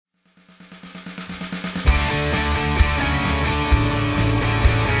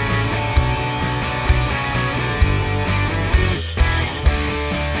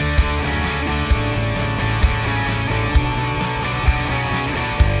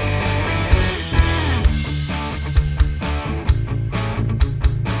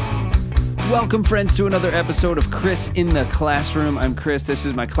Welcome, friends, to another episode of Chris in the Classroom. I'm Chris. This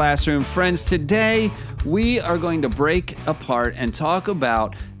is my classroom. Friends, today we are going to break apart and talk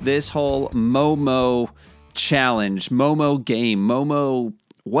about this whole Momo challenge, Momo game, Momo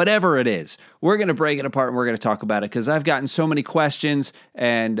whatever it is. We're going to break it apart and we're going to talk about it because I've gotten so many questions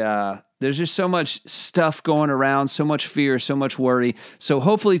and there's just so much stuff going around, so much fear, so much worry. So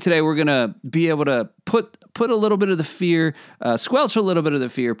hopefully today we're going to be able to put a little bit of the fear, squelch a little bit of the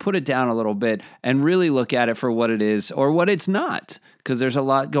fear, put it down a little bit, and really look at it for what it is or what it's not, because there's a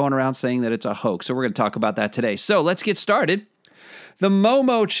lot going around saying that it's a hoax. So we're going to talk about that today. So let's get started. The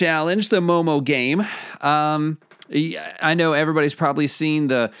Momo challenge, the Momo game. I know everybody's probably seen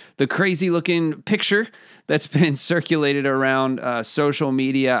the crazy looking picture that's been circulated around social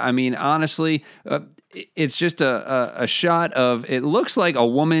media. I mean, honestly, it's just a shot of, it looks like a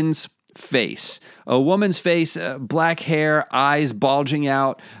woman's face, black hair, eyes bulging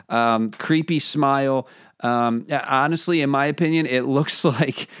out, creepy smile. Honestly, in my opinion, it looks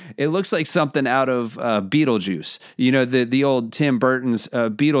like something out of Beetlejuice. You know, the old Tim Burton's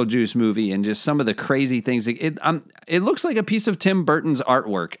Beetlejuice movie, and just some of the crazy things. It looks like a piece of Tim Burton's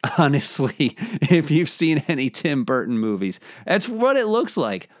artwork. Honestly, if you've seen any Tim Burton movies, that's what it looks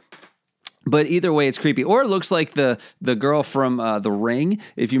like. But either way, it's creepy. Or it looks like the girl from The Ring.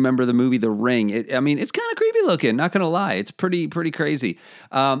 If you remember the movie The Ring, it's kind of creepy looking. Not gonna lie, it's pretty crazy.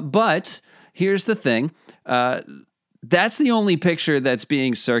 But here's the thing. That's the only picture that's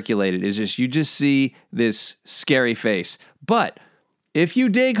being circulated, is just, you just see this scary face. But if you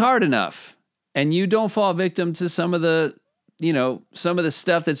dig hard enough and you don't fall victim to some of the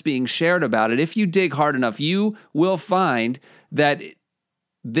stuff that's being shared about it, if you dig hard enough, you will find that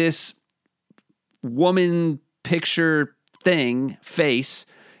this woman picture thing, face,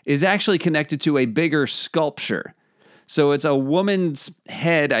 is actually connected to a bigger sculpture. So it's a woman's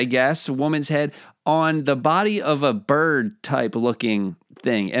head, I guess, on the body of a bird type looking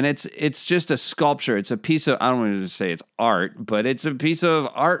thing. And it's just a sculpture. It's a piece of, I don't want to say it's art, but it's a piece of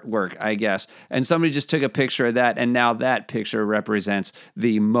artwork, I guess. And somebody just took a picture of that, and now that picture represents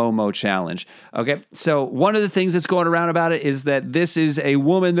the Momo challenge. Okay, so one of the things that's going around about it is that this is a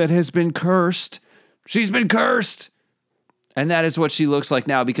woman that has been cursed. She's been cursed. And that is what she looks like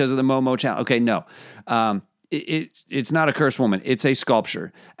now because of the Momo challenge. Okay, no. It's not a cursed woman. It's a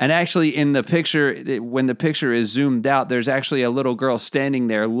sculpture. And actually in the picture, when the picture is zoomed out, there's actually a little girl standing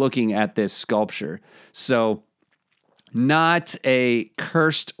there looking at this sculpture. So not a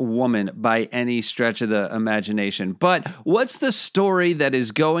cursed woman by any stretch of the imagination. But what's the story that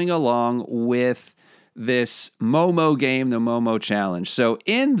is going along with this Momo game, the Momo challenge? So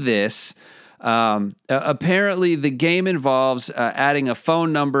in this, apparently the game involves adding a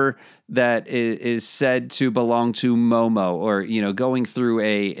phone number that is said to belong to Momo, or, going through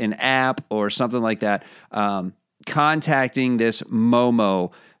an app or something like that, contacting this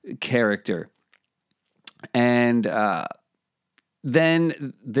Momo character. And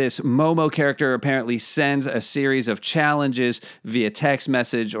then this Momo character apparently sends a series of challenges via text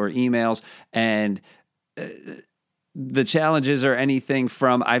message or emails, and the challenges are anything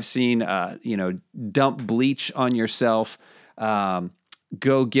from, I've seen, dump bleach on yourself,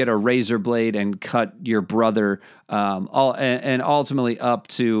 go get a razor blade and cut your brother, and ultimately up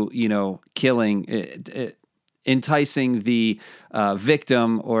to, killing, enticing the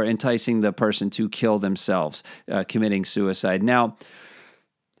victim or enticing the person to kill themselves, committing suicide. Now,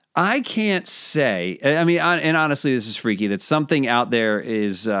 I can't say, and honestly, this is freaky, that something out there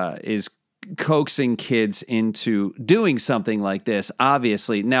is coaxing kids into doing something like this,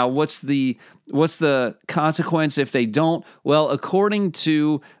 obviously. Now, what's the consequence if they don't? Well, according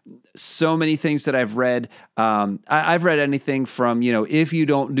to so many things that I've read, I've read anything from, if you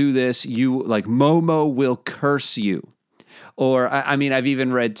don't do this, Momo will curse you. Or, I've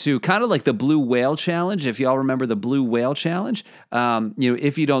even read too, kind of like the Blue Whale Challenge. If y'all remember the Blue Whale Challenge,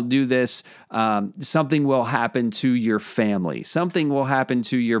 if you don't do this, something will happen to your family. Something will happen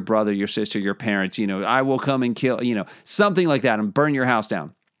to your brother, your sister, your parents. I will come and kill, something like that, and burn your house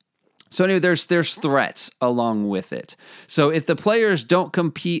down. So anyway, there's threats along with it. So if the players don't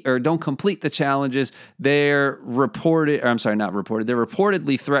compete or don't complete the challenges, they're reportedly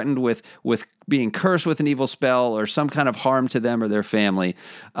threatened with being cursed with an evil spell or some kind of harm to them or their family.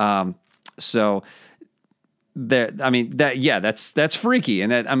 So that's freaky,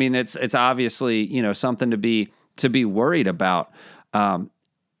 and it's obviously, something to be worried about.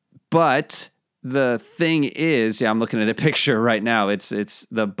 But the thing is, I'm looking at a picture right now. It's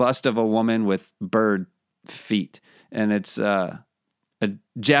the bust of a woman with bird feet, and it's a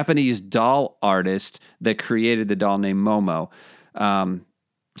Japanese doll artist that created the doll named Momo.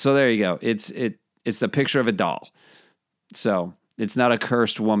 So there you go. It's the picture of a doll. So it's not a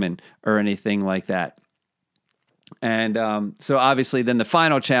cursed woman or anything like that. And so obviously then the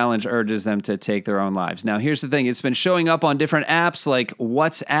final challenge urges them to take their own lives. Now, here's the thing. It's been showing up on different apps like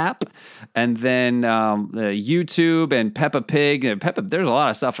WhatsApp and then YouTube and Peppa Pig. There's a lot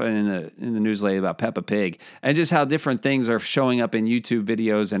of stuff in the news lately about Peppa Pig and just how different things are showing up in YouTube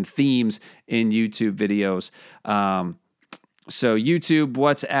videos and themes in YouTube videos. So YouTube,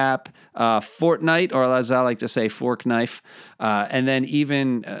 WhatsApp, Fortnite, or as I like to say, fork knife. And then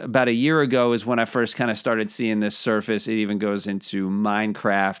even about a year ago is when I first kind of started seeing this surface. It even goes into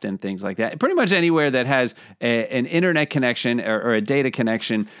Minecraft and things like that. Pretty much anywhere that has an internet connection or a data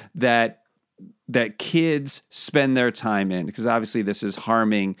connection that kids spend their time in, because obviously this is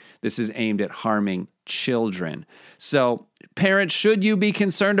aimed at harming children. So parents, should you be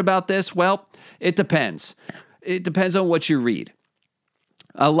concerned about this? Well, it depends. It depends on what you read.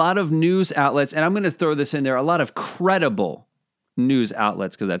 A lot of news outlets, and I'm going to throw this in there, a lot of credible news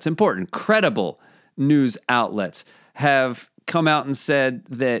outlets, because that's important. Credible news outlets have come out and said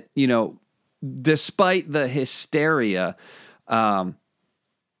that, despite the hysteria,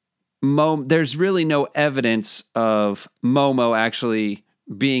 there's really no evidence of Momo actually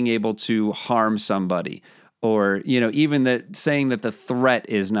being able to harm somebody. Or, even saying that the threat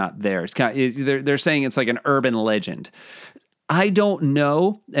is not there. They're saying it's like an urban legend. I don't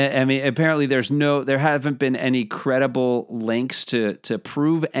know. I mean, apparently there haven't been any credible links to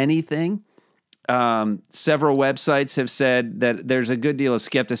prove anything. Several websites have said that there's a good deal of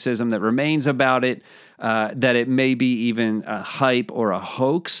skepticism that remains about it, that it may be even a hype or a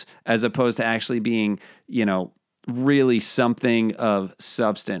hoax, as opposed to actually being, really something of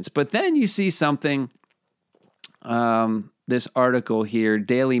substance. But then you see something. This article here,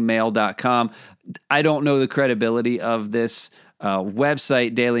 dailymail.com. I don't know the credibility of this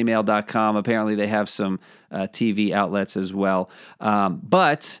website, dailymail.com. Apparently they have some TV outlets as well.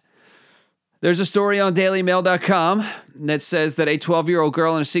 But there's a story on dailymail.com that says that a 12-year-old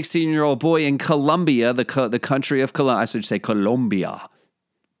girl and a 16-year-old boy in Colombia, the country of Colombia, I should say Colombia.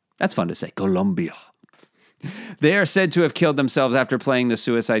 That's fun to say, Colombia. They are said to have killed themselves after playing the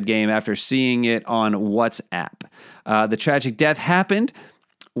suicide game after seeing it on WhatsApp. The tragic death happened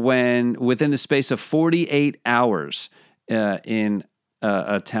within the space of 48 hours in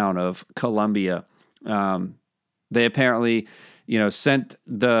a town of Colombia. They apparently, sent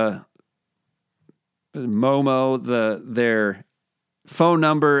the Momo their phone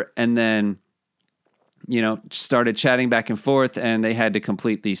number and then started chatting back and forth, and they had to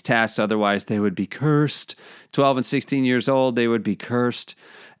complete these tasks. Otherwise, they would be cursed. 12 and 16 years old, they would be cursed.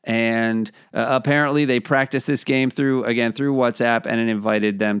 And apparently, they practiced this game through WhatsApp, and it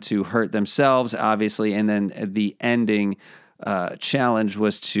invited them to hurt themselves, obviously. And then the ending challenge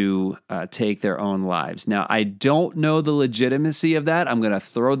was to take their own lives. Now, I don't know the legitimacy of that. I'm going to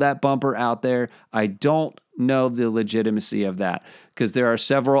throw that bumper out there. I don't know the legitimacy of that, because there are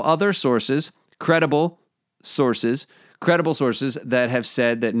several other sources, credible sources that have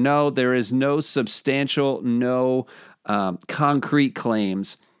said that no, there is no substantial, concrete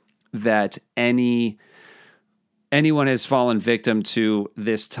claims that anyone has fallen victim to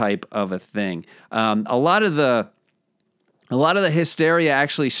this type of a thing. A lot of the hysteria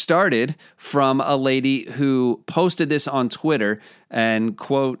actually started from a lady who posted this on Twitter and,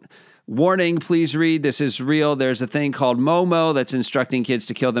 quote, "Warning, please read. This is real. There's a thing called Momo that's instructing kids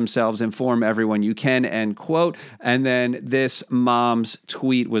to kill themselves. Inform everyone you can," end quote. And then this mom's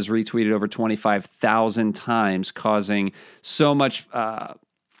tweet was retweeted over 25,000 times, causing so much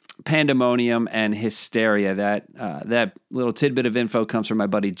pandemonium and hysteria. That little tidbit of info comes from my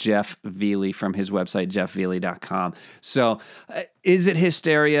buddy Jeff Veely from his website, jeffveely.com. So is it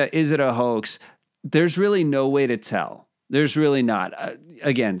hysteria? Is it a hoax? There's really no way to tell. There's really not.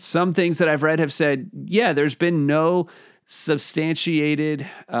 Again, some things that I've read have said, yeah, there's been no substantiated,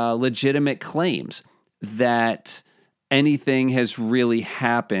 legitimate claims that anything has really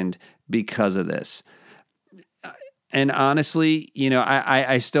happened because of this. And honestly,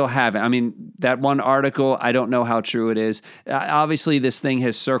 I still haven't. I mean, that one article, I don't know how true it is. Obviously, this thing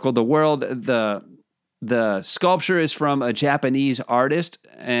has circled the world. The sculpture is from a Japanese artist,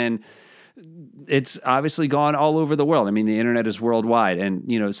 and it's obviously gone all over the world. I mean, the internet is worldwide,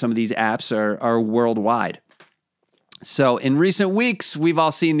 and some of these apps are worldwide. So in recent weeks, we've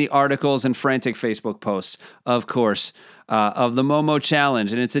all seen the articles and frantic Facebook posts, of course, of the Momo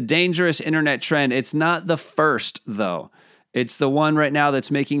challenge, and it's a dangerous internet trend. It's not the first, though. It's the one right now that's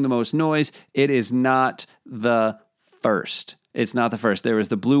making the most noise. It is not the first. It's not the first. There was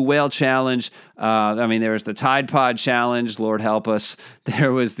the Blue Whale Challenge. There was the Tide Pod Challenge. Lord help us.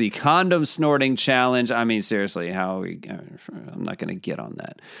 There was the Condom Snorting Challenge. I mean, seriously, I'm not going to get on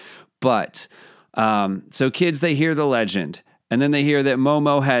that. But so kids, they hear the legend. And then they hear that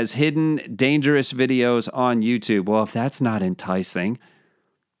Momo has hidden dangerous videos on YouTube. Well, if that's not enticing,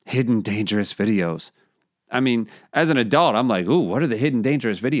 hidden dangerous videos. I mean, as an adult, I'm like, ooh, what are the hidden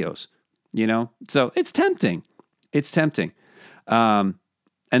dangerous videos? So it's tempting. It's tempting. And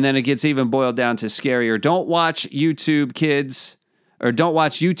then it gets even boiled down to scarier. Don't watch YouTube Kids, or don't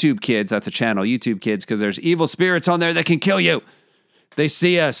watch YouTube Kids. That's a channel, YouTube Kids, because there's evil spirits on there that can kill you. They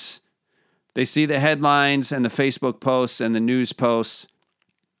see us. They see the headlines and the Facebook posts and the news posts,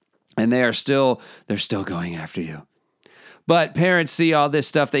 and they're still going after you. But parents see all this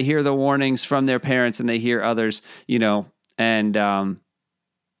stuff. They hear the warnings from their parents, and they hear others, and I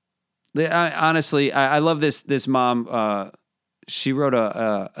love this mom. She wrote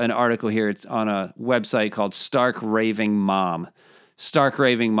an article here. It's on a website called Stark Raving Mom. Stark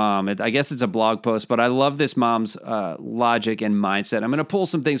Raving Mom. I guess it's a blog post, but I love this mom's logic and mindset. I'm going to pull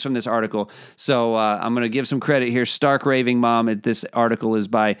some things from this article. So I'm going to give some credit here. Stark Raving Mom. This article is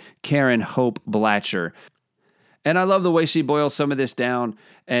by Karen Hope Blatcher. And I love the way she boils some of this down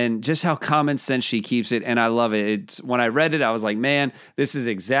and just how common sense she keeps it. And I love it. When I read it, I was like, man, this is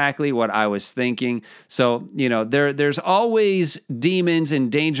exactly what I was thinking. So, there's always demons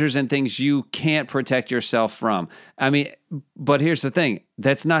and dangers and things you can't protect yourself from. I mean, but here's the thing.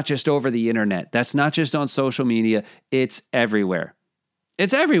 That's not just over the internet. That's not just on social media. It's everywhere.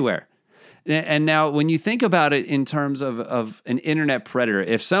 It's everywhere. And now when you think about it in terms of an internet predator,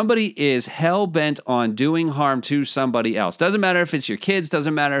 if somebody is hell-bent on doing harm to somebody else, doesn't matter if it's your kids,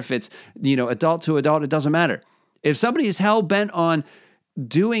 doesn't matter if it's, adult to adult, it doesn't matter. If somebody is hell-bent on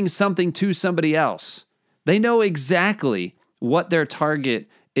doing something to somebody else, they know exactly what their target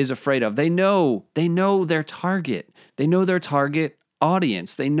is afraid of. They know their target. They know their target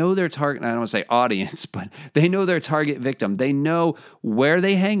audience. They know their target. I don't want to say audience, but they know their target victim. They know where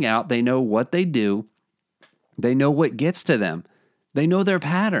they hang out. They know what they do. They know what gets to them. They know their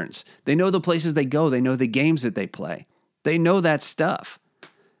patterns. They know the places they go. They know the games that they play. They know that stuff.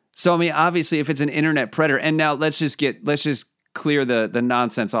 So, I mean, obviously, if it's an internet predator, and now let's just clear the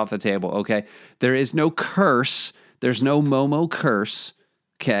nonsense off the table, okay? There is no curse. There's no Momo curse,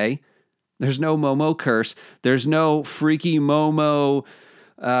 okay? There's no Momo curse. There's no freaky Momo,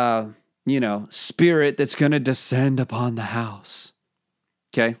 spirit that's going to descend upon the house.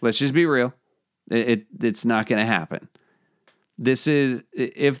 Okay, let's just be real. It's not going to happen.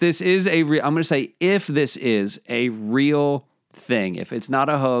 If this is a real thing, if it's not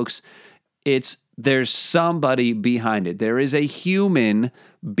a hoax, there's somebody behind it. There is a human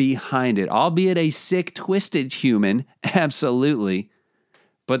behind it, albeit a sick, twisted human, absolutely.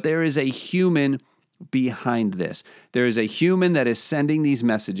 But there is a human behind this. There is a human that is sending these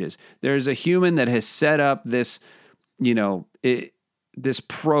messages. There is a human that has set up this, this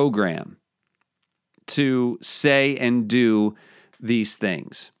program to say and do these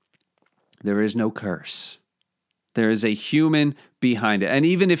things. There is no curse. There is a human behind it. And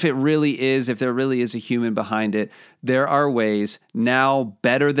even if there really is a human behind it, there are ways now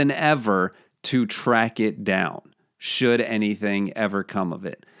better than ever to track it down, should anything ever come of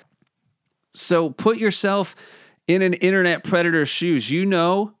it. So put yourself in an internet predator's shoes. You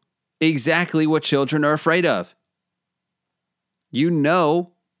know exactly what children are afraid of. You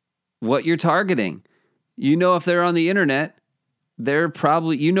know what you're targeting. You know if they're on the internet,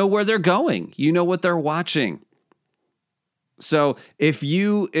 you know where they're going. You know what they're watching. So if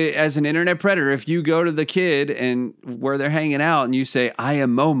you, as an internet predator, if you go to the kid and where they're hanging out and you say, I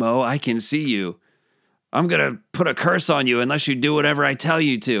am Momo, I can see you. I'm going to put a curse on you unless you do whatever I tell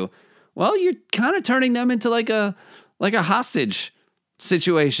you to. Well, you're kind of turning them into like a hostage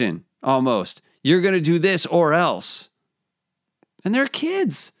situation almost. You're going to do this or else. And they're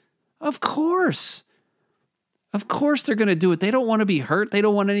kids. Of course. Of course they're going to do it. They don't want to be hurt. They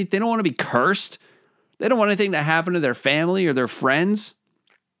don't want anything. They don't want to be cursed. They don't want anything to happen to their family or their friends.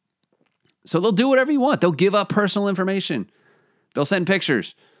 So they'll do whatever you want. They'll give up personal information. They'll send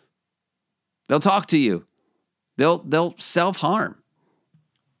pictures. They'll talk to you. They'll self-harm.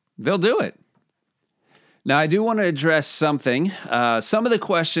 They'll do it. Now, I do want to address something. Some of the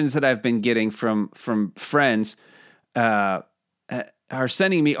questions that I've been getting from friends are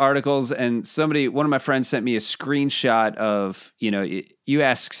sending me articles, and one of my friends sent me a screenshot of, you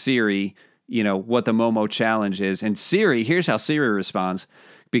ask Siri, what the Momo challenge is. And Siri, here's how Siri responds,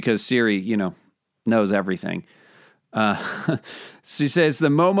 because Siri, knows everything. She says the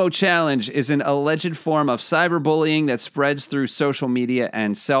Momo challenge is an alleged form of cyberbullying that spreads through social media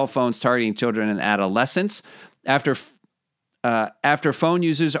and cell phones targeting children and adolescents. After phone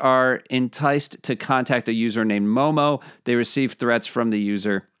users are enticed to contact a user named Momo, they receive threats from the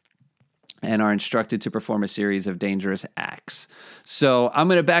user and are instructed to perform a series of dangerous acts. So I'm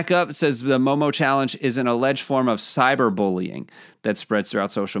going to back up. It says the Momo challenge is an alleged form of cyberbullying that spreads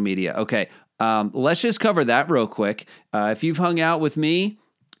throughout social media. Okay, let's just cover that real quick. If you've hung out with me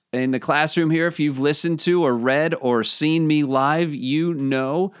in the classroom here, if you've listened to or read or seen me live, you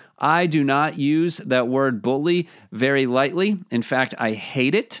know I do not use that word bully very lightly. In fact, I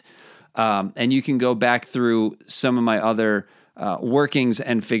hate it. And you can go back through some of my other workings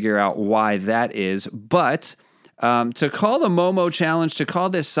and figure out why that is. But to call the Momo challenge, to call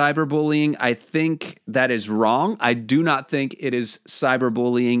this cyberbullying, I think that is wrong. I do not think it is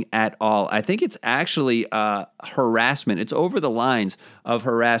cyberbullying at all. I think it's actually harassment. It's over the lines of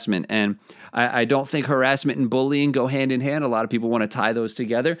harassment. And I don't think harassment and bullying go hand in hand. A lot of people want to tie those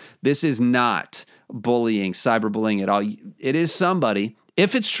together. This is not bullying, cyberbullying at all. It is somebody,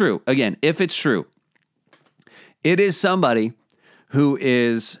 if it's true, again, if it's true, it is somebody who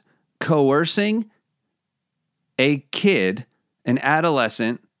is coercing a kid, an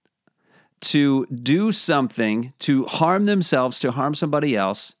adolescent, to do something, to harm themselves, to harm somebody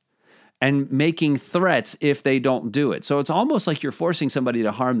else, and making threats if they don't do it. So it's almost like you're forcing somebody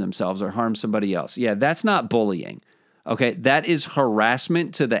to harm themselves or harm somebody else. Yeah, that's not bullying. Okay, that is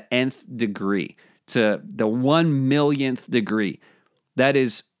harassment to the nth degree, to the 1 millionth degree. That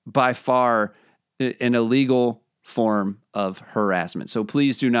is by far an illegal form of harassment. So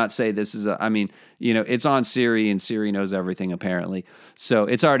please do not say this is it's on Siri and Siri knows everything apparently. So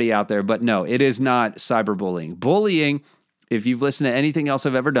it's already out there, but no, it is not cyberbullying. Bullying, if you've listened to anything else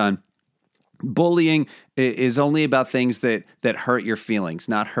I've ever done, bullying is only about things that hurt your feelings,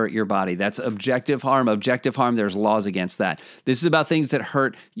 not hurt your body. That's objective harm. Objective harm, there's laws against that. This is about things that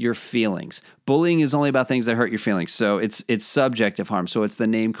hurt your feelings. Bullying is only about things that hurt your feelings. So it's subjective harm. So it's the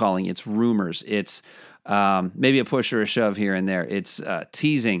name calling, it's rumors, it's maybe a push or a shove here and there. It's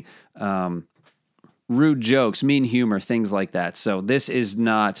teasing, rude jokes, mean humor, things like that. So this is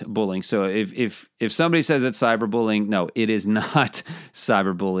not bullying. So if somebody says it's cyberbullying, no, it is not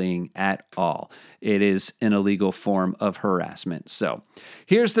cyberbullying at all. It is an illegal form of harassment. So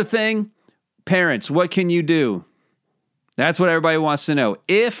here's the thing, parents, what can you do? That's what everybody wants to know.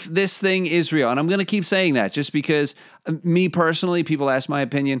 If this thing is real, and I'm going to keep saying that just because me personally, people ask my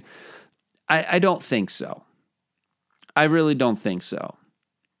opinion. I don't think so. I really don't think so.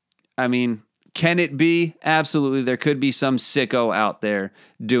 I mean, can it be? Absolutely. There could be some sicko out there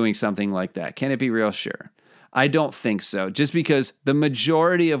doing something like that. Can it be real? Sure. I don't think so. Just because the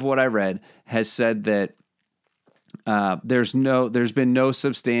majority of what I read has said that there's been no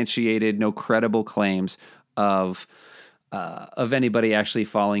substantiated, no credible claims of anybody actually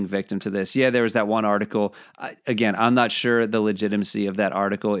falling victim to this. Yeah, there was that one article. Again, I'm not sure the legitimacy of that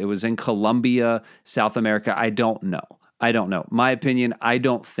article. It was in Colombia, South America. I don't know. My opinion, I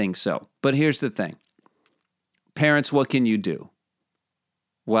don't think so. But here's the thing. Parents, what can you do?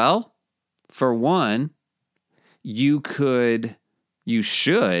 Well, for one, you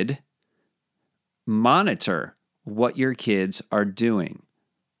should monitor what your kids are doing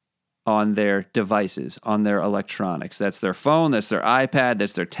on their devices, on their electronics. That's their phone, that's their iPad,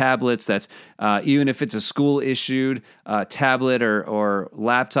 that's their tablets, that's even if it's a school-issued tablet or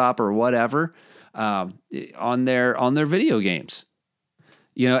laptop or whatever, on their video games.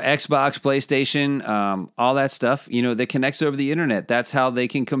 Xbox, PlayStation, all that stuff, that connects over the internet. That's how they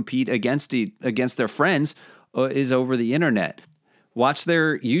can compete against their friends is over the internet. Watch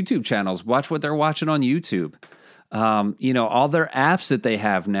their YouTube channels. Watch what they're watching on YouTube. All their apps that they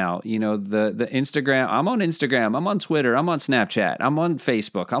have now, the Instagram, I'm on Instagram, I'm on Twitter, I'm on Snapchat, I'm on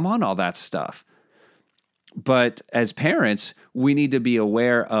Facebook, I'm on all that stuff. But as parents, we need to be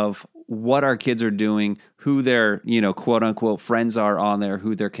aware of what our kids are doing, who their, quote unquote friends are on there,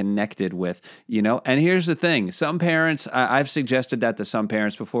 who they're connected with, and here's the thing. Some parents, I've suggested that to some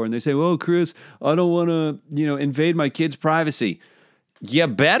parents before and they say, well, Chris, I don't want to, invade my kids' privacy. You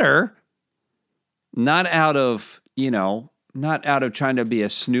better. Not out of trying to be a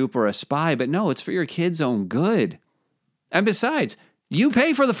snoop or a spy, but no, it's for your kids' own good. And besides, you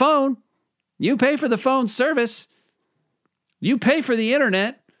pay for the phone. You pay for the phone service. You pay for the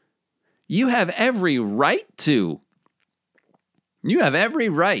internet. You have every right to. You have every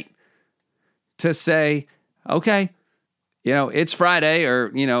right to say, okay, it's Friday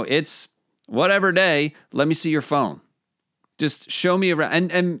or, it's whatever day. Let me see your phone. Just show me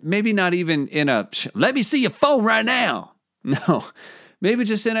around, and maybe not even in a, let me see your phone right now. No, maybe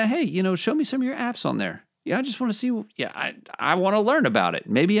just in a, hey, show me some of your apps on there. Yeah, I just want to see, I want to learn about it.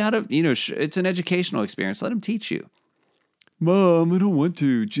 Maybe out of, it's an educational experience. Let them teach you. Mom, I don't want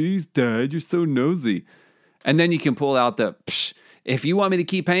to. Jeez, Dad, you're so nosy. And then you can pull out the, if you want me to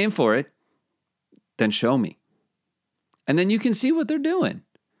keep paying for it, then show me. And then you can see what they're doing.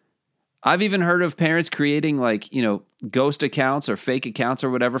 I've even heard of parents creating ghost accounts or fake accounts or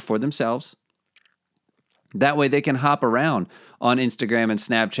whatever for themselves. That way they can hop around on Instagram and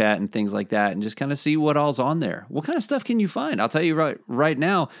Snapchat and things like that and just kind of see what all's on there. What kind of stuff can you find? I'll tell you right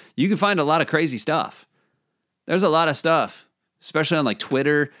now, you can find a lot of crazy stuff. There's a lot of stuff, especially on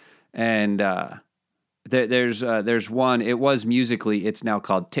Twitter, and there's one. It was Musically. It's now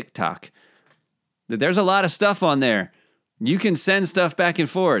called TikTok. There's a lot of stuff on there. You can send stuff back and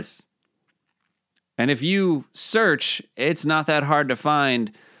forth. And if you search, it's not that hard to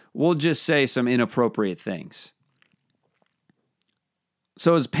find. We'll just say some inappropriate things.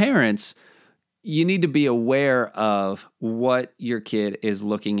 So as parents, you need to be aware of what your kid is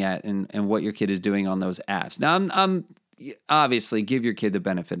looking at and what your kid is doing on those apps. Now, I'm obviously give your kid the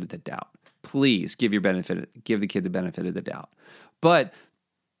benefit of the doubt. Please give the kid the benefit of the doubt. But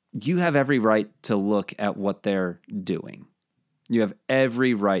you have every right to look at what they're doing. You have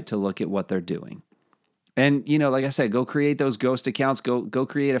every right to look at what they're doing. And, like I said, go create those ghost accounts. Go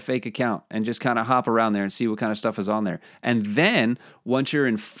create a fake account and just kind of hop around there and see what kind of stuff is on there. And then once you're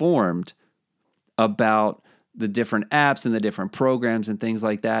informed about the different apps and the different programs and things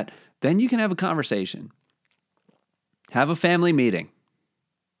like that, then you can have a conversation. Have a family meeting.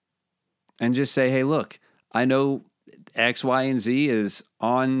 And just say, hey, look, I know X, Y, and Z is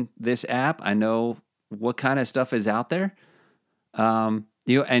on this app. I know what kind of stuff is out there. And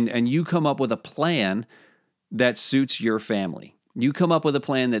you come up with a plan that suits your family. You come up with a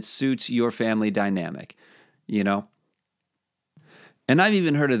plan that suits your family dynamic, And I've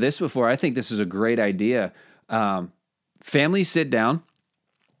even heard of this before. I think this is a great idea. Families sit down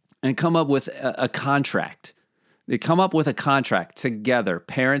and come up with a contract. They come up with a contract together,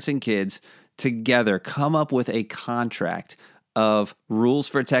 parents and kids together, come up with a contract of rules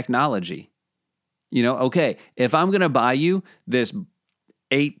for technology. Okay, if I'm going to buy you this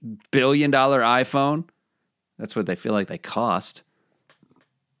 $8 billion iPhone, that's what they feel like they cost.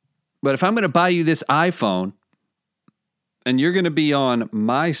 But if I'm going to buy you this iPhone and you're going to be on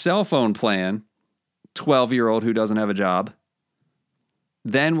my cell phone plan, 12-year-old who doesn't have a job,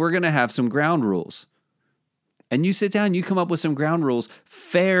 then we're going to have some ground rules. And you sit down, you come up with some ground rules,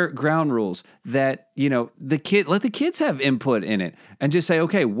 fair ground rules that, let the kids have input in it and just say,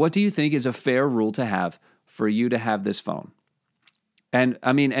 okay, what do you think is a fair rule to have for you to have this phone? And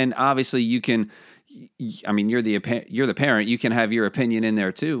and obviously you're the parent, you can have your opinion in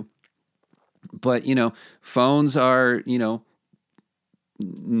there too. But, phones are,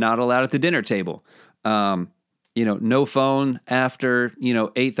 not allowed at the dinner table. No phone after,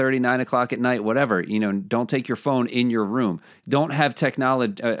 8:30, 9 o'clock at night, whatever. Don't take your phone in your room. Don't have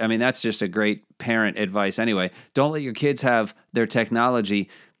technology. That's just a great parent advice anyway. Don't let your kids have their technology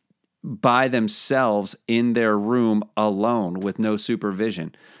by themselves in their room alone with no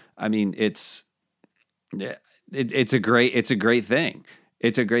supervision. It's a great thing.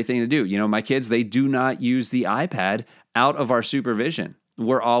 It's a great thing to do. My kids, they do not use the iPad out of our supervision.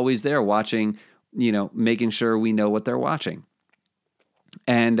 We're always there watching, making sure we know what they're watching.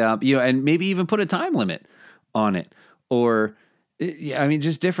 And, and maybe even put a time limit on it or,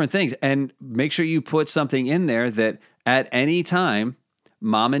 just different things. And make sure you put something in there that at any time,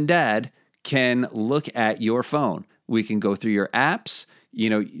 mom and dad can look at your phone. We can go through your apps.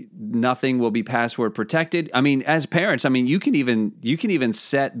 Nothing will be password protected. As parents, you can even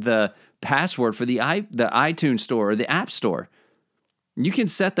set the password for the iTunes store or the App Store. You can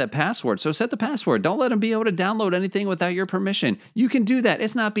set that password. So set the password. Don't let them be able to download anything without your permission. You can do that.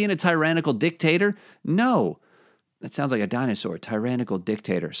 It's not being a tyrannical dictator. No. That sounds like a dinosaur, tyrannical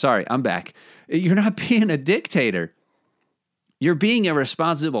dictator. Sorry, I'm back. You're not being a dictator. You're being a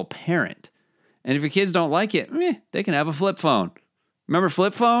responsible parent. And if your kids don't like it, they can have a flip phone. Remember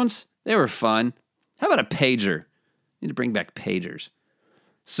flip phones? They were fun. How about a pager? Need to bring back pagers.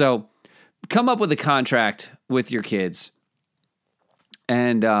 So come up with a contract with your kids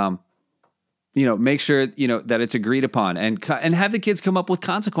and, make sure, that it's agreed upon and have the kids come up with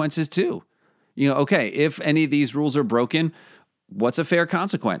consequences too. Okay, if any of these rules are broken, what's a fair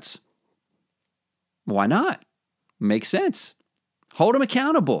consequence? Why not? Makes sense. Hold them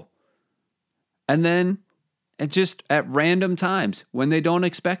accountable. And then just at random times when they don't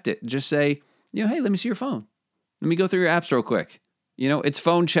expect it, just say, hey, let me see your phone. Let me go through your apps real quick. It's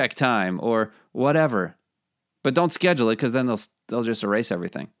phone check time or whatever. But don't schedule it because then they'll just erase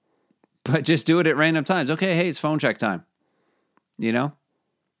everything. But just do it at random times. Okay, hey, it's phone check time. And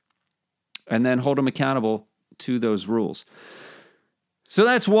then hold them accountable to those rules. So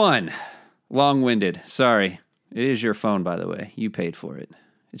that's one. Long-winded. Sorry. It is your phone, by the way. You paid for it.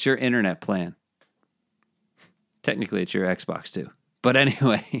 It's your internet plan. Technically, it's your Xbox too. But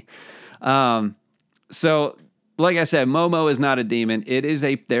anyway, so like I said, Momo is not a demon. If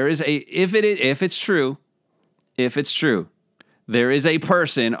it's true, there is a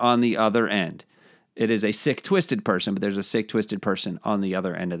person on the other end. It is a sick, twisted person, but there's a sick, twisted person on the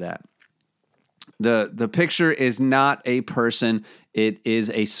other end of that. The picture is not a person. It is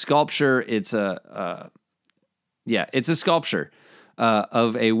a sculpture. It's a sculpture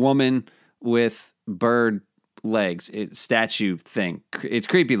of a woman with bird legs. It's statue thing. It's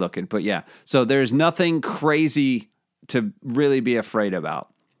creepy looking, but yeah. So there's nothing crazy to really be afraid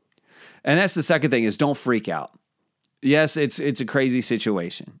about. And that's the second thing is don't freak out. Yes, it's a crazy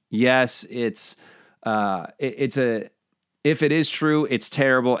situation. Yes, if it is true, it's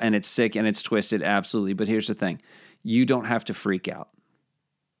terrible and it's sick and it's twisted, absolutely. But here's the thing. You don't have to freak out.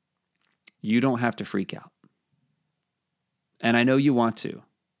 You don't have to freak out. And I know you want to.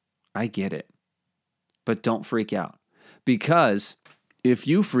 I get it. But don't freak out. Because if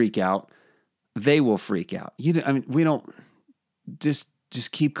you freak out, they will freak out. We don't just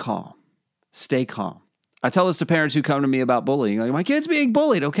keep calm. Stay calm. I tell this to parents who come to me about bullying. Like, my kid's being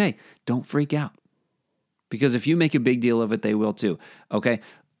bullied. Okay, don't freak out. Because if you make a big deal of it, they will too. Okay,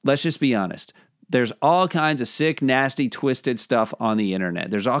 let's just be honest. There's all kinds of sick, nasty, twisted stuff on the internet.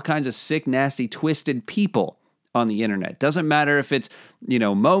 There's all kinds of sick, nasty, twisted people on the internet. Doesn't matter if it's,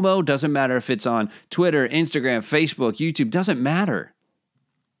 Momo. Doesn't matter if it's on Twitter, Instagram, Facebook, YouTube. Doesn't matter.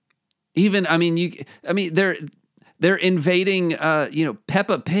 Even, they're invading,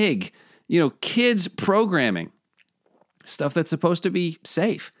 Peppa Pig, kids programming, stuff that's supposed to be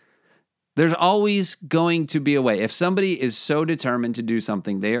safe. There's always going to be a way. If somebody is so determined to do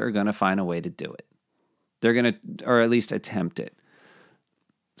something, they are going to find a way to do it. They're going to, or at least attempt it.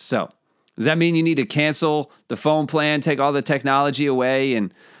 So, does that mean you need to cancel the phone plan, take all the technology away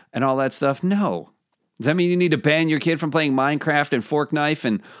and all that stuff? No. Does that mean you need to ban your kid from playing Minecraft and Fork Knife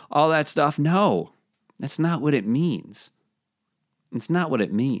and all that stuff? No. That's not what it means. It's not what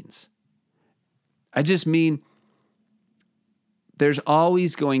it means. I just mean there's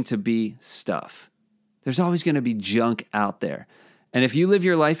always going to be stuff. There's always going to be junk out there. And if you live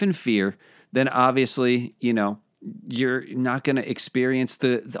your life in fear, then obviously, you're not going to experience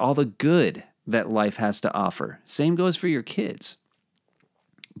all the good that life has to offer. Same goes for your kids.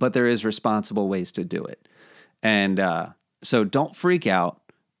 But there is responsible ways to do it. And so don't freak out.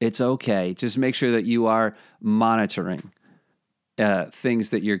 It's okay. Just make sure that you are monitoring things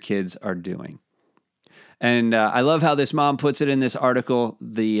that your kids are doing. And I love how this mom puts it in this article,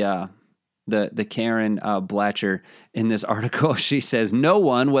 the Karen Blatcher in this article. She says, no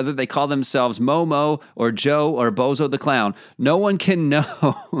one, whether they call themselves Momo or Joe or Bozo the Clown, no one can know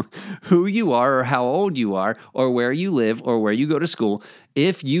who you are or how old you are or where you live or where you go to school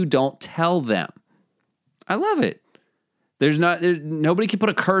if you don't tell them. I love it. Nobody can put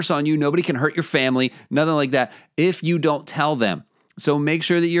a curse on you. Nobody can hurt your family. Nothing like that if you don't tell them. So make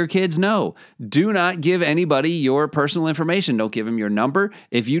sure that your kids know. Do not give anybody your personal information. Don't give them your number.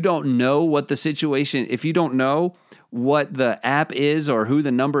 If you don't know what the situation, if you don't know what the app is or who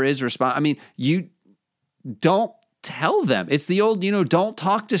the number is, you don't tell them. It's the old, don't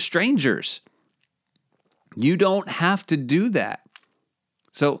talk to strangers. You don't have to do that.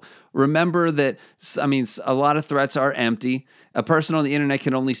 So remember that, a lot of threats are empty. A person on the internet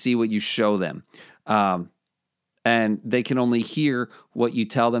can only see what you show them. And they can only hear what you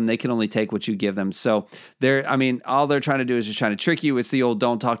tell them. They can only take what you give them. So all they're trying to do is just trying to trick you. It's the old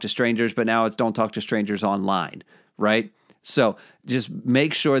don't talk to strangers, but now it's don't talk to strangers online, right? So just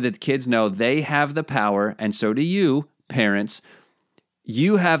make sure that the kids know they have the power, and so do you, parents.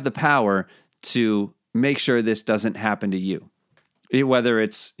 You have the power to make sure this doesn't happen to you. Whether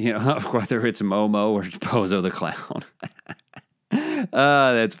it's, whether it's Momo or Bozo the Clown.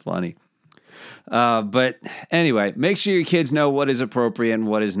 That's funny. But anyway, make sure your kids know what is appropriate and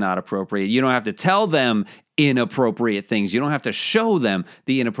what is not appropriate. You don't have to tell them inappropriate things. You don't have to show them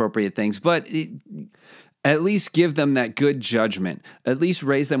the inappropriate things, but at least give them that good judgment. At least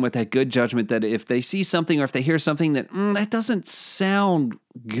raise them with that good judgment that if they see something or if they hear something that doesn't sound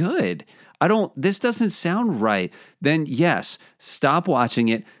good, this doesn't sound right, then yes, stop watching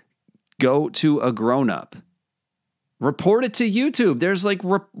it. Go to a grown-up. Report it to YouTube. There's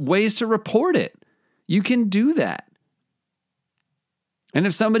ways to report it. You can do that. And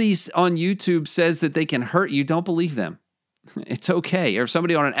if somebody on YouTube says that they can hurt you, don't believe them. It's okay. Or if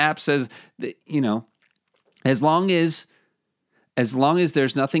somebody on an app says that, as long as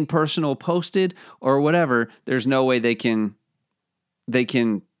there's nothing personal posted or whatever, there's no way they can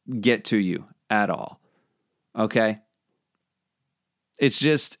get to you at all. Okay? It's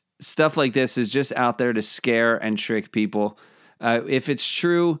just stuff like this is just out there to scare and trick people. If it's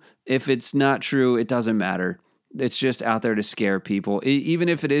true, if it's not true, it doesn't matter. It's just out there to scare people. Even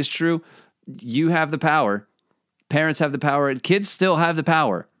if it is true, you have the power. Parents have the power. Kids still have the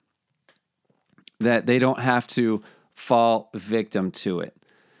power that they don't have to fall victim to it.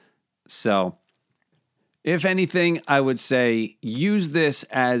 So, if anything, I would say use this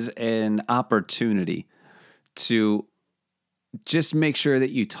as an opportunity to just make sure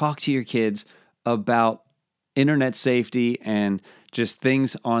that you talk to your kids about internet safety and just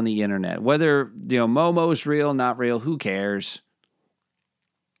things on the internet. Whether, Momo is real, not real, who cares?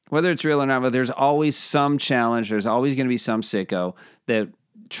 Whether it's real or not, but there's always some challenge. There's always going to be some sicko that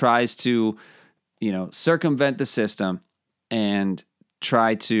tries to, circumvent the system and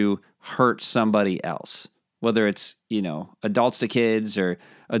try to hurt somebody else. Whether it's, adults to kids or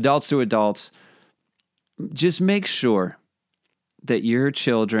adults to adults. Just make sure that your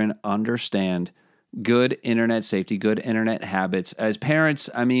children understand good internet safety, good internet habits. As parents,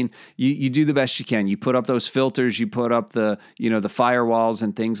 you do the best you can. You put up those filters, you put up the firewalls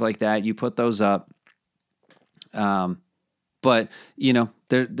and things like that. You put those up. But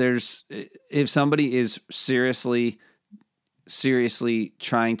there's if somebody is seriously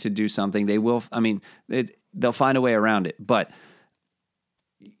trying to do something, they will. They'll find a way around it. But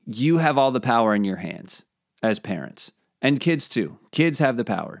you have all the power in your hands as parents, and kids too. Kids have the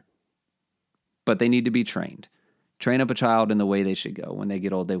power. But they need to be trained. Train up a child in the way they should go. When they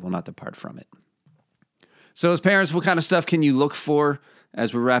get old, they will not depart from it. So as parents, what kind of stuff can you look for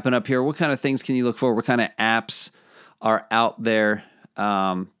as we're wrapping up here? What kind of things can you look for? What kind of apps are out there?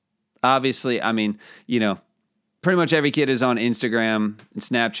 Obviously, pretty much every kid is on Instagram and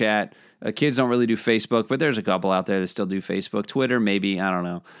Snapchat. Kids don't really do Facebook, but there's a couple out there that still do Facebook. Twitter, maybe, I don't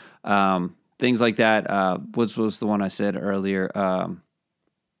know. Things like that. What was the one I said earlier?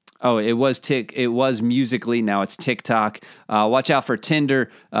 It was Musical.ly. Now it's TikTok. Watch out for Tinder.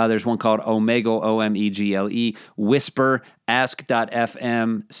 There's one called Omegle, Omegle. Whisper,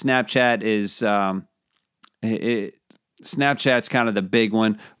 Ask.fm. Snapchat is Snapchat's kind of the big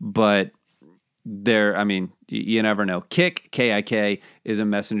one, but you never know. Kik, K-I-K, is a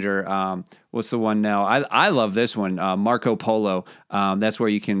messenger. What's the one now? I love this one, Marco Polo. That's where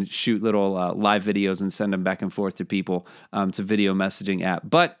you can shoot little live videos and send them back and forth to people. It's a video messaging app.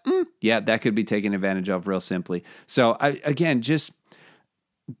 But, that could be taken advantage of real simply. So, just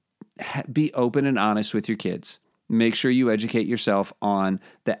be open and honest with your kids. Make sure you educate yourself on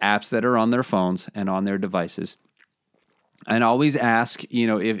the apps that are on their phones and on their devices. And always ask,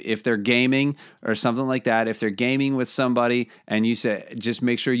 if they're gaming or something like that, if they're gaming with somebody and you say, just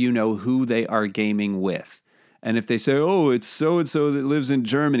make sure you know who they are gaming with. And if they say, oh, it's so-and-so that lives in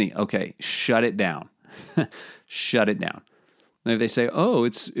Germany, okay, shut it down. Shut it down. And if they say, oh,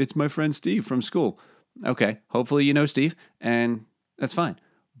 it's my friend Steve from school, okay, hopefully you know Steve, and that's fine.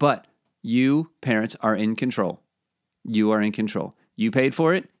 But you, parents, are in control. You are in control. You paid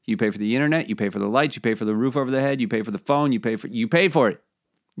for it. You pay for the internet. You pay for the lights. You pay for the roof over the head. You pay for the phone. You paid for it.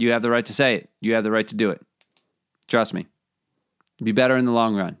 You have the right to say it. You have the right to do it. Trust me. It'd be better in the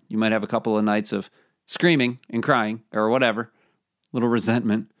long run. You might have a couple of nights of screaming and crying or whatever, little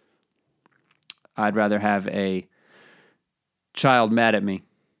resentment. I'd rather have a child mad at me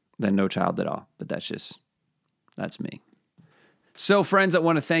than no child at all. But that's me. So, friends, I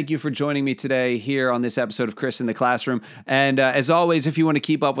want to thank you for joining me today here on this episode of Chris in the Classroom. And as always, if you want to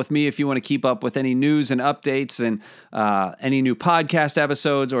keep up with me, if you want to keep up with any news and updates and any new podcast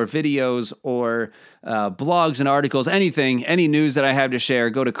episodes or videos or blogs and articles, anything, any news that I have to share,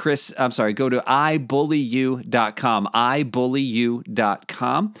 go to ibullyu.com,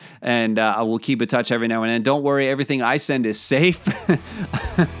 ibullyu.com, and I will keep in touch every now and then. Don't worry, everything I send is safe.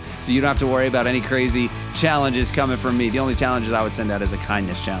 So you don't have to worry about any crazy challenges coming from me. The only challenges I would send out is a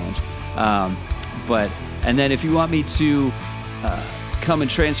kindness challenge. And then if you want me to come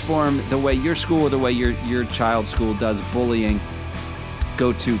and transform the way your school or the way your child's school does bullying,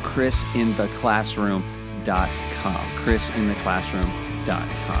 go to chrisintheclassroom.com,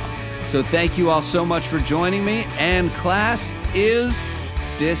 chrisintheclassroom.com. So thank you all so much for joining me, and class is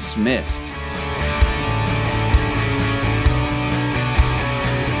dismissed.